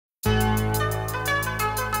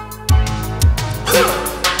Bad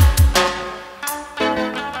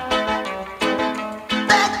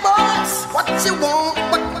boys, what you want,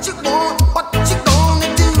 what you want, what you gonna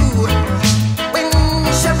do when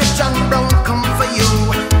Sherry John Brown come for you?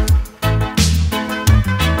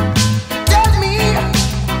 Tell me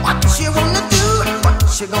what you wanna do, what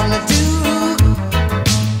you gonna do?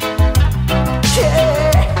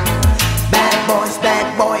 Yeah, bad boys,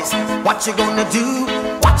 what you gonna do?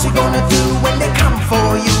 What you gonna do when they come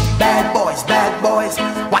for you? Bad boys,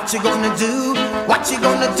 what you gonna do? What you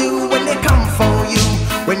gonna do when they come for you?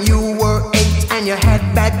 When you were 8 and you had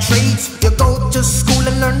bad traits, you go to school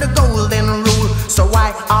and learn the golden rule. So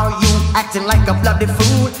why are you acting like a bloody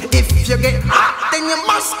fool? If you get hot, then you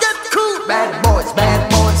must get cool. Bad boys,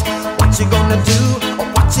 what you gonna do?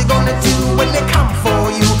 What you gonna do when they come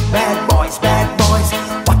for you? Bad boys,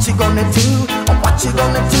 what you gonna do? What you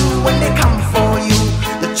gonna do when they come for you?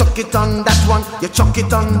 You chuck it on that one, you chuck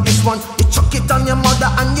it on this one, you chuck it on your mother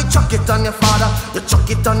and you chuck it on your father, you chuck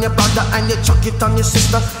it on your brother and you chuck it on your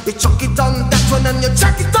sister, you chuck it on that one and you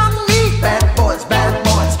chuck it on me. Bad boys,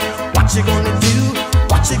 what you gonna do?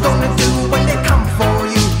 What you gonna do when they come for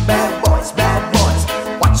you? Bad boys,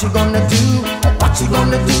 what you gonna do? What you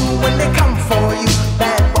gonna do when they come for you?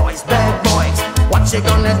 Bad boys, what you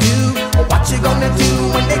gonna do? What you gonna do